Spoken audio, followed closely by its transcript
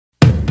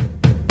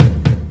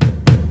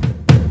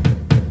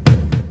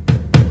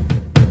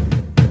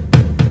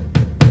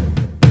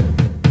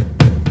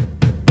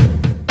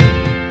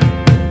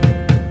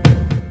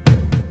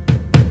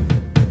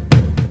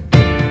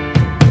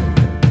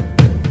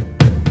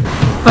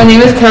My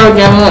name is Carol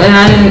Gamble and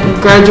I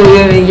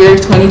graduated in the year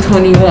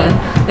 2021.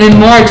 In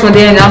March, when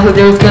they announced that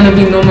there was going to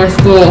be no more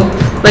school,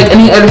 like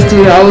any other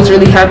student, I was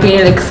really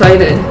happy and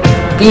excited.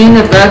 Being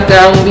the fact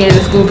that I won't be in the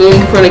school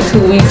building for like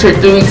 2 weeks or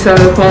 3 weeks out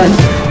of fun.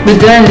 But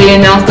then they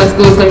announced that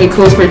school was going to be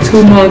closed for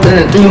 2 months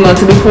and then 3 months,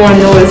 and before I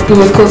know it,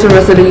 school was closed for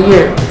the rest of the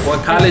year.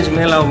 What college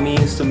mail out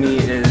means to me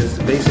is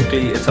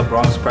basically it's a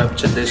Bronx prep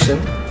tradition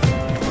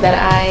that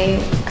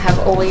I have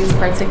always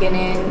partaken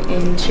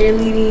in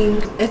cheerleading.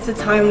 It's a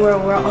time where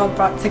we're all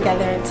brought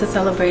together to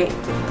celebrate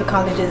the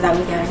colleges that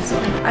we get into.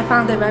 I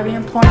found it very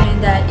important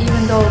that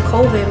even though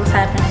COVID was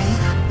happening,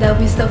 that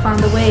we still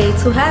found a way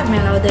to have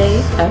Mail Out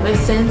Day. Ever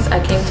since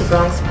I came to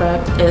Bronx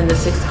Prep in the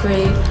 6th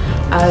grade,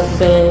 I've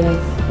been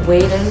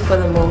waiting for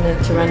the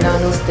moment to run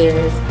down those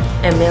stairs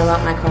and mail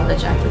out my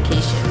college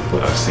application.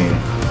 I've seen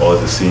all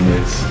the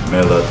seniors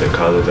mail out their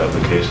college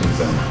applications,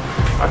 and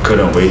I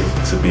couldn't wait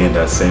to be in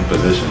that same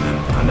position, and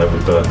I never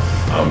thought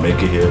I would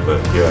make it here,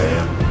 but here I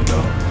am.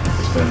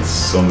 It's been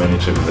so many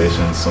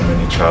tribulations, so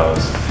many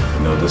trials.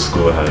 This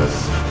school has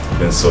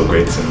been so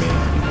great to me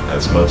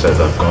as much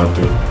as I've gone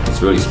through.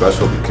 It's really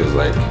special because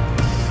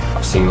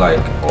I've seen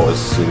all the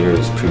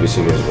seniors, previous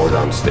seniors walk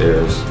down the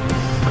stairs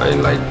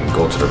and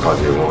go to the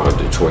college they want of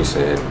their choice,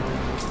 and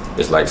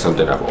it's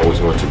something I've always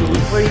wanted to do.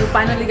 Where you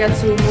finally get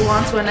to move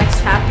on to a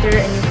next chapter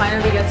and you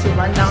finally get to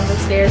run down the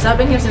stairs. I've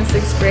been here since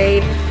 6th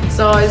grade,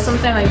 so it's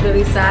something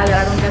really sad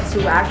that I don't get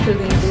to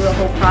actually do the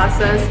whole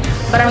process.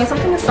 But I mean,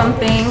 something is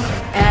something,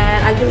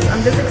 and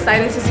I'm just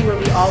excited to see where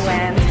we all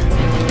land.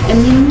 It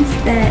means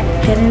that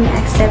getting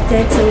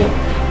accepted to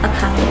a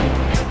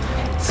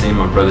college. Seeing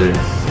my brother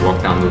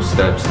walk down those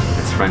steps,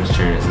 his friends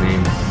cheering his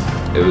name,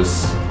 it was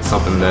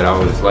something that I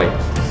always liked.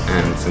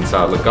 And since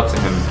I look up to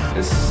him,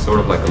 it's sort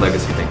of like a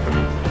legacy thing for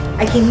me.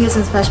 I came here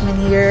since freshman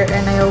year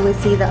and I always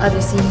see the other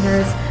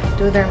seniors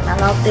do their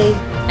Mail Out Day.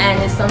 And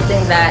it's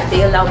something that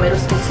they allow middle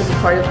school to be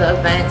part of the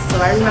event.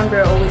 So I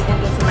remember always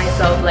thinking to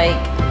myself,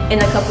 in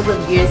a couple of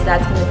years,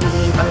 that's going to be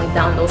me running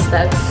down those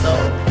steps. So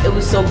it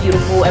was so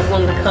beautiful.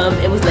 Everyone would come.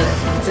 It was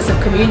just a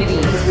community.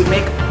 We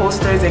make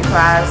posters in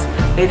class.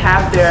 They'd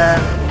have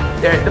the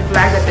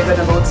flag that they're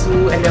going to go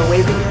to, and they're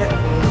waving it.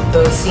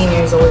 The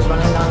seniors always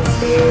running down the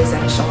stairs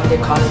and showing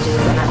their colleges,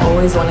 and I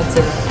always wanted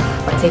to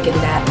partake in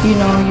that.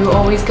 You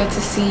always get to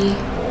see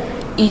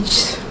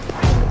each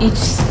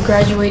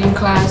graduating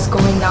class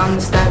going down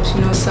the steps,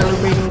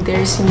 celebrating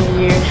their senior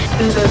year.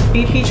 There's a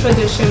BP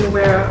tradition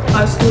where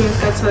us students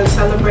get to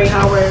celebrate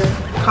our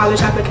college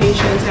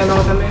applications and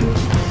all them in.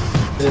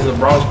 This is a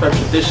Bronx prep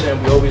tradition,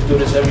 and we always do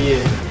this every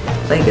year.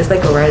 It's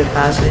like a rite of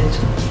passage,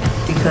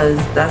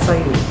 because that's how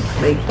you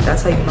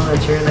know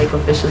that you're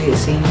officially a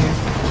senior.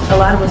 A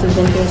lot of us have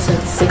been here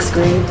since 6th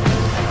grade,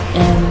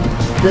 and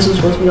this was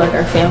supposed to be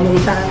our family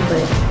time,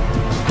 but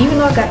even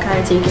though it got kind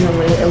of taken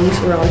away, at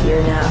least we're all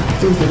here now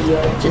through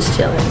video, just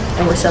chilling,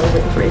 and we're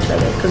celebrating for each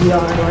other because we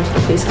all are going to the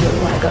places where we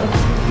want to go.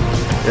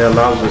 It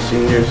allows the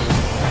seniors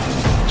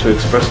to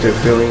express their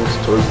feelings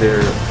towards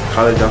their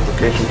college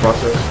application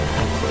process.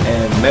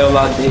 And Mail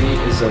Out Day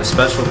is a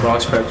special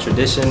Bronx prep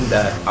tradition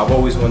that I've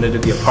always wanted to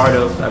be a part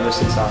of ever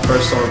since I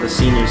first saw the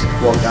seniors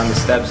walk down the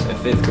steps in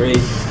 5th grade.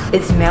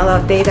 It's Mail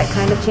Out Day that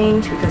kind of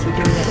changed because we're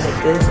doing it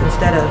like this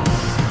instead of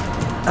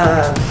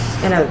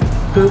in a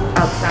group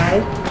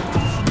outside.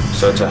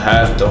 So to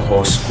have the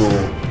whole school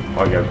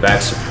on your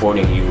back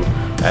supporting you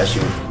as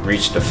you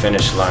reach the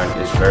finish line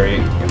is very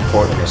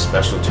important and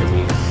special to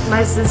me.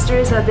 My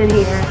sisters have been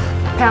here.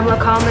 Pamela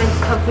Coleman,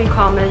 Cuffley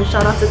Coleman,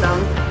 shout out to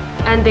them.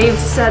 And they've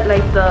set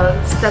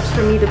the steps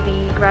for me to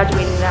be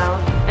graduating now.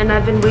 And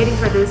I've been waiting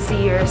for this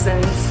year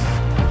since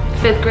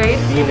 5th grade.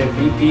 Being in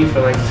BP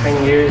for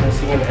 10 years and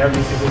seeing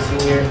every single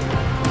senior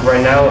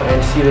right now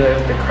and see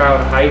the crowd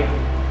hype,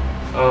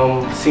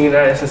 seeing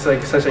that since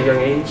such a young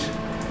age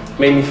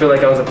made me feel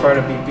like I was a part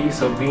of BP.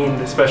 So being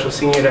the special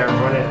senior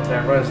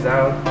that runs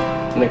down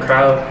in the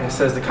crowd and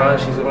says the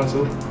college he's going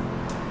to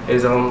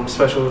is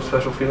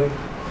special feeling.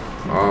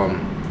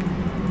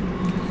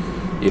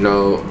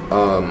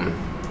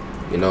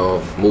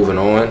 Moving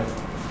on,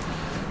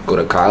 go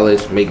to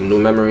college, make new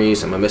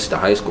memories. I'm gonna miss the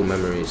high school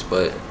memories,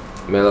 but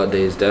Mail Out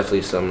Day is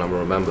definitely something I'm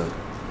gonna remember.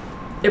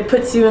 It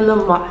puts you in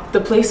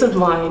the place of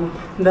mind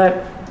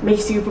that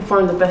makes you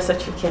perform the best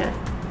that you can.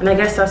 And I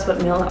guess that's what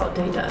Mail Out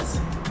Day does.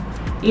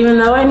 Even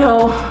though I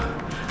know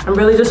I'm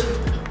really just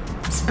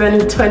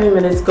spending 20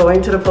 minutes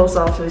going to the post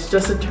office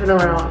just to turn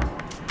around,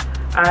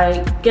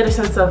 I get a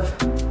sense of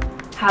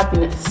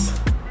happiness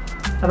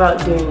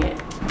about doing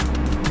it.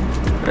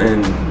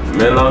 And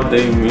Mail Out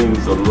Day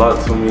means a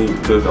lot to me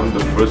because I'm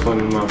the first one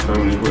in my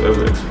family who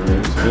ever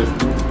experienced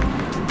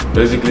it.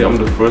 Basically, I'm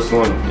the first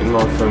one in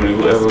my family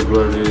who ever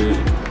graduated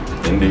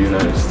in the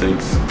United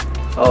States.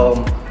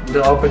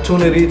 The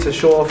opportunity to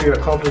show off your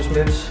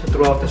accomplishments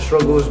throughout the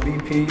struggles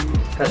BP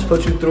has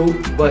put you through,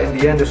 but in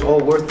the end it's all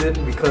worth it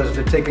because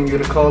they're taking you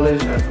to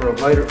college and for a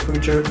brighter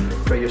future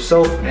for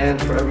yourself and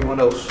for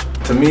everyone else.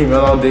 To me,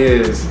 Mail Out Day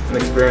is an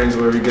experience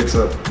where we get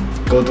to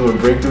go through a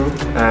breakthrough,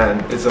 and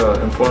it's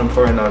an important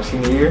part in our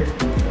senior year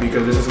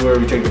because this is where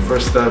we take the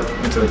first step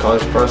into the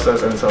college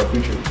process and into our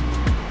future.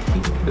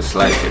 It's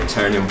like a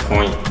turning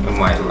point in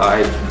my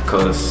life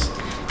because,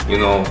 you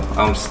know,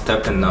 I'm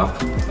stepping up.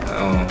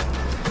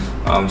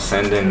 I'm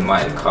sending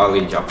my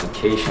college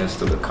applications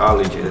to the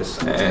colleges,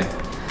 and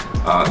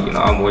you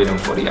know, I'm waiting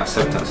for the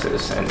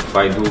acceptances. And if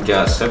I do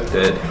get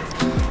accepted,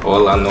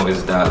 all I know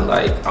is that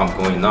like I'm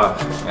going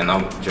up, and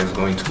I'm just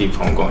going to keep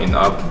on going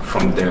up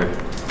from there.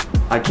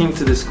 I came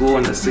to the school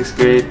in the 6th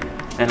grade,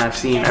 and I've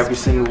seen every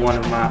single one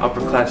of my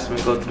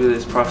upperclassmen go through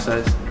this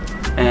process.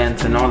 And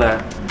to know that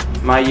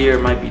my year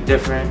might be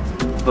different,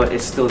 but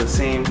it's still the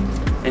same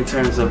in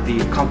terms of the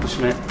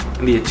accomplishment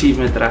and the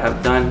achievement that I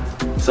have done.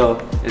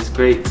 So it's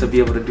great to be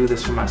able to do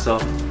this for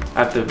myself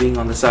after being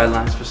on the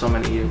sidelines for so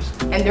many years.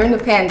 And during the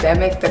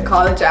pandemic, the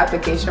college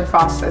application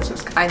process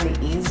was kind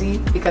of easy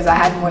because I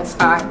had more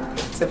time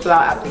to fill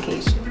out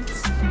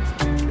applications.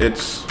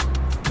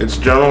 It's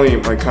generally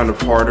like kind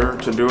of harder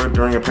to do it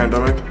during a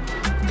pandemic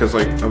because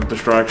like of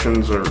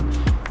distractions or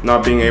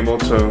not being able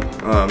to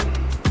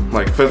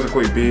like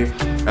physically be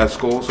at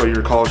school so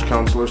your college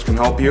counselors can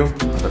help you.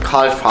 The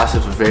college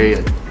process was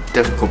very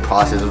difficult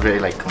process, very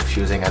like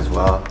confusing as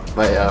well.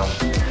 But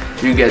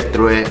you get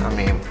through it. I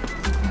mean,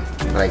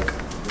 like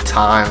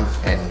time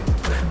and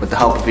with the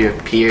help of your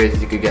peers,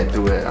 you could get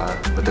through it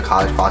with the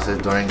college process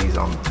during these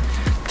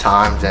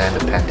times and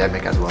the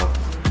pandemic as well.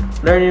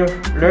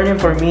 Learning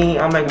for me,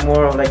 I'm like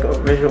more of like a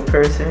visual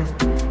person.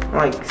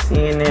 Like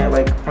seeing it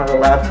like on the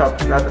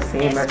laptop is not the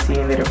same as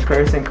seeing it in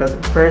person, because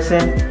in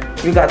person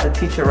you got the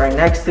teacher right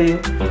next to you.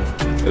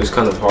 It was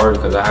kind of hard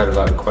because I had a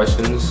lot of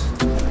questions.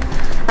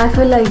 I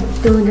feel like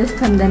during this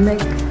pandemic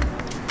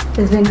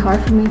it's been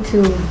hard for me to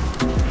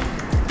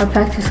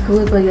apply to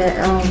school, but yet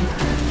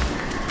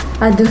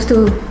I do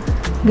still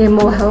get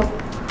more help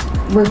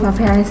with my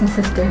parents and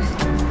sisters.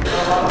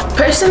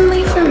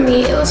 Personally, for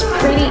me, it was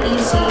pretty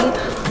easy.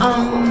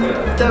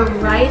 The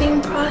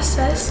writing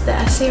process, the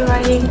essay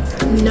writing,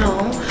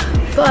 no,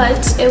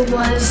 but it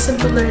was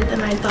simpler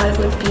than I thought it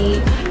would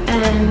be.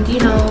 And you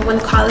know, when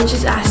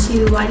colleges ask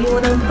you, why do you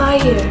want to apply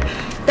here?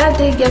 That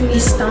did get me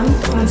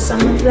stumped on some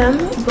of them,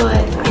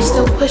 but I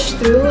still pushed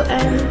through,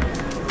 and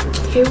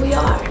here we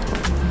are.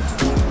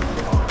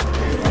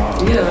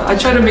 Yeah, I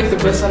try to make the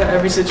best out of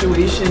every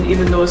situation,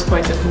 even though it's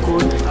quite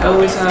difficult. I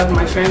always have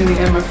my family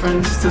and my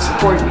friends to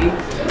support me,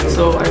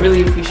 so I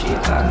really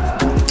appreciate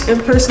that.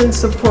 In-person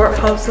support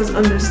helps us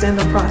understand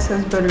the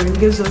process better and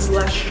gives us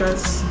less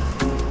stress.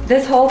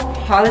 This whole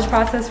college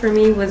process for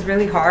me was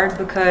really hard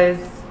because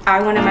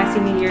I wanted my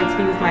senior year to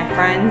be with my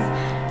friends,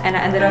 and I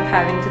ended up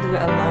having to do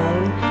it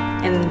alone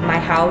in my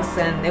house,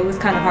 and it was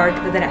kind of hard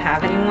because I didn't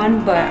have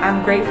anyone, but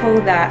I'm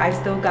grateful that I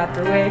still got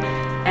through it,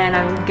 and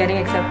I'm getting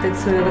accepted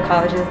to the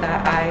colleges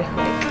that I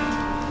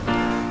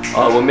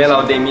like. What Mail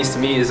Out Day means to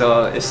me is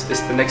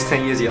it's the next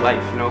 10 years of your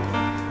life, you know.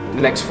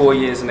 The next 4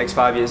 years, the next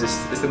 5 years,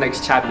 it's the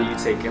next chapter you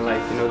take in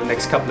life, you know, the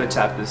next couple of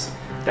chapters.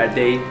 That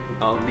day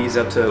leads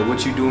up to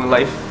what you do in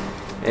life,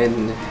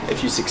 and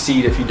if you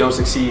succeed, if you don't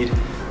succeed,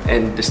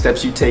 and the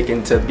steps you take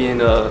into being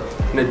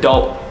an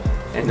adult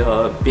and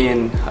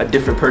being a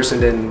different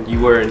person than you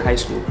were in high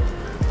school.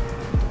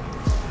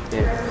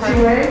 Yeah.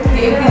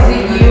 They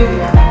visit you